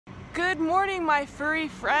Good morning, my furry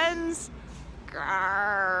friends.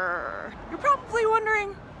 Grrr. You're probably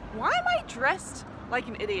wondering, why am I dressed like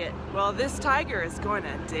an idiot? Well, this tiger is going to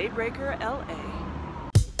Daybreaker, LA.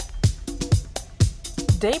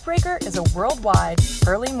 Daybreaker is a worldwide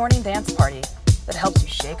early morning dance party that helps you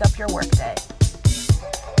shake up your workday.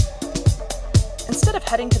 Instead of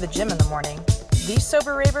heading to the gym in the morning, these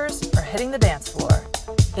sober ravers are hitting the dance floor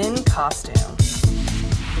in costume.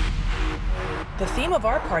 The theme of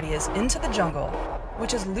our party is Into the Jungle,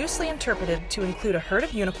 which is loosely interpreted to include a herd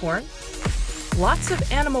of unicorn, lots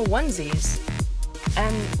of animal onesies,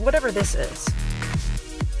 and whatever this is.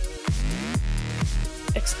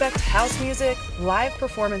 Expect house music, live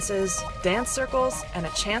performances, dance circles, and a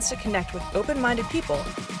chance to connect with open-minded people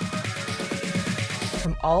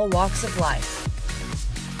from all walks of life.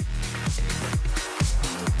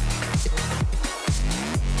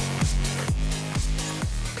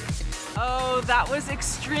 Oh, that was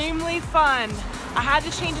extremely fun. I had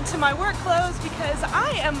to change into my work clothes because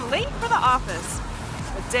I am late for the office.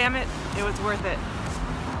 But damn it, it was worth it.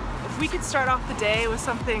 If we could start off the day with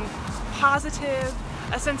something positive,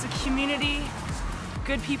 a sense of community,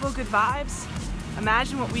 good people, good vibes,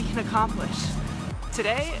 imagine what we can accomplish.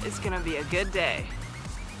 Today is gonna be a good day.